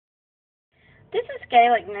This is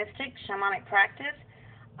Gaelic Mystic Shamanic Practice.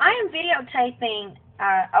 I am videotaping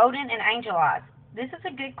Odin and Angel Eyes. This is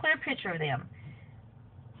a good clear picture of them.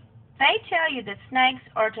 They tell you that snakes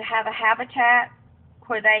are to have a habitat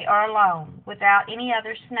where they are alone, without any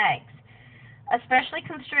other snakes, especially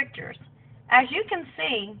constrictors. As you can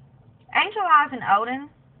see, Angel Eyes and Odin,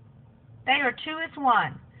 they are two as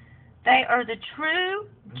one. They are the true,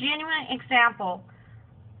 genuine example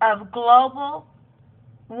of global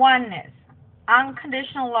oneness,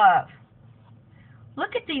 unconditional love.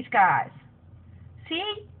 Look at these guys.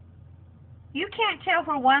 See? You can't tell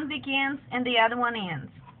where one begins and the other one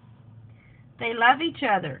ends. They love each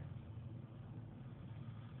other.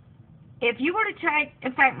 If you were to take,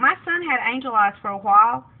 in fact, my son had angel eyes for a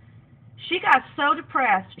while. She got so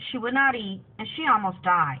depressed she would not eat, and she almost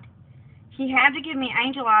died. He had to give me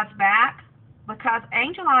angel eyes back because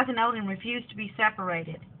angel eyes and Odin refused to be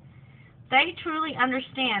separated. They truly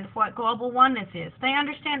understand what global oneness is. They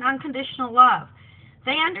understand unconditional love.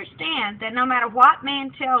 They understand that no matter what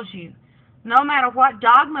man tells you, no matter what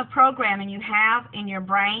dogma programming you have in your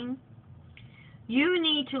brain, you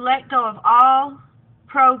need to let go of all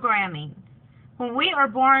programming. When we are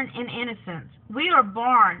born in innocence, we are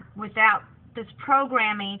born without this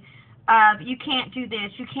programming of you can't do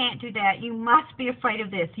this, you can't do that, you must be afraid of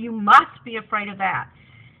this, you must be afraid of that.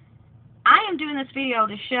 I am doing this video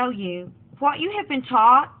to show you what you have been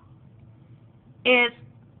taught is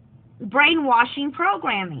brainwashing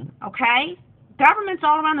programming, okay? Governments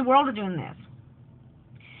all around the world are doing this.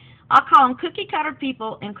 I'll call them cookie-cutter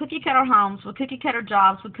people in cookie-cutter homes with cookie-cutter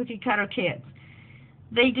jobs with cookie-cutter kids.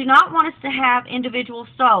 They do not want us to have individual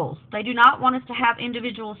souls. They do not want us to have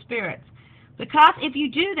individual spirits. Because if you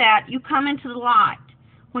do that, you come into the light.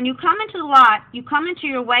 When you come into the light, you come into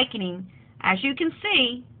your awakening. As you can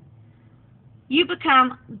see, you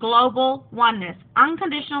become global oneness,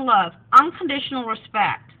 unconditional love, unconditional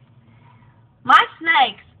respect. My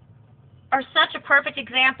snakes are such a perfect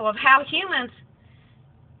example of how humans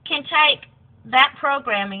can take that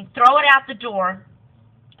programming, throw it out the door,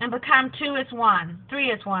 and become two as one,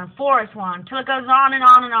 three as one, four as one, till it goes on and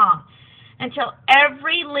on and on, until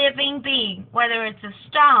every living being, whether it's a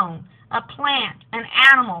stone, a plant, an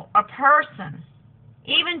animal, a person,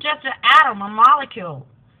 even just an atom, a molecule,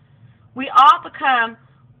 we all become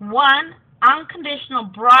one unconditional,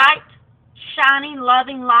 bright, shining,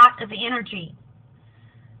 loving light of energy.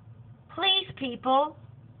 Please, people,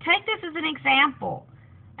 take this as an example.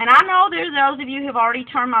 And I know there's those of you who have already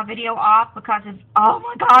turned my video off because it's, oh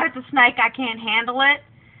my God, it's a snake, I can't handle it.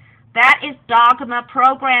 That is dogma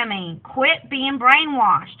programming. Quit being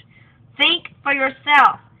brainwashed. Think for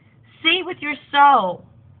yourself. See with your soul.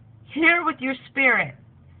 Hear with your spirit.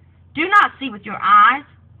 Do not see with your eyes,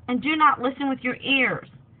 and do not listen with your ears.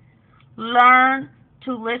 Learn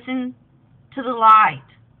to listen to the light.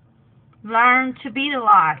 Learn to be the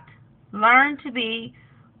light. Learn to be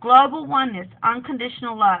global oneness,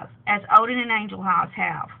 unconditional love, as Odin and Angel Eyes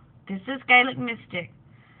have. This is Gaelic Mystic,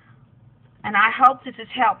 and I hope this has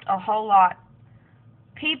helped a whole lot.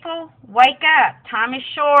 People, wake up. Time is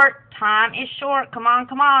short. Time is short. Come on,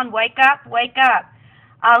 come on. Wake up, wake up.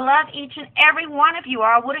 I love each and every one of you, or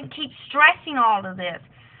I wouldn't keep stressing all of this.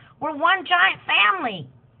 We're one giant family.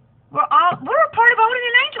 We're a part of Odin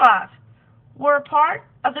and Angel Eyes. We're a part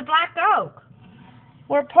of the black oak.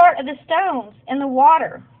 We're a part of the stones and the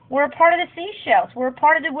water. We're a part of the seashells. We're a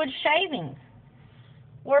part of the wood shavings.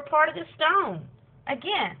 We're a part of the stone.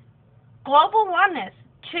 Again, global oneness.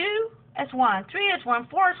 2 as 1, 3 as 1,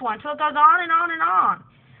 4 as 1, until it goes on and on and on.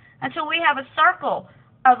 Until we have a circle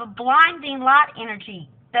of a blinding light energy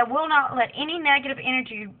that will not let any negative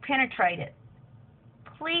energy penetrate it.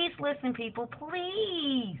 Please listen, people.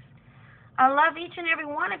 Please. I love each and every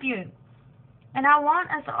one of you. And I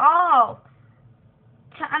want us all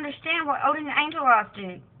to understand what Odin and Angel Eyes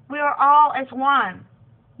do. We are all as one.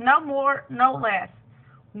 No more, no less.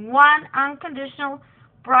 One unconditional,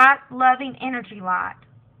 bright, loving energy light.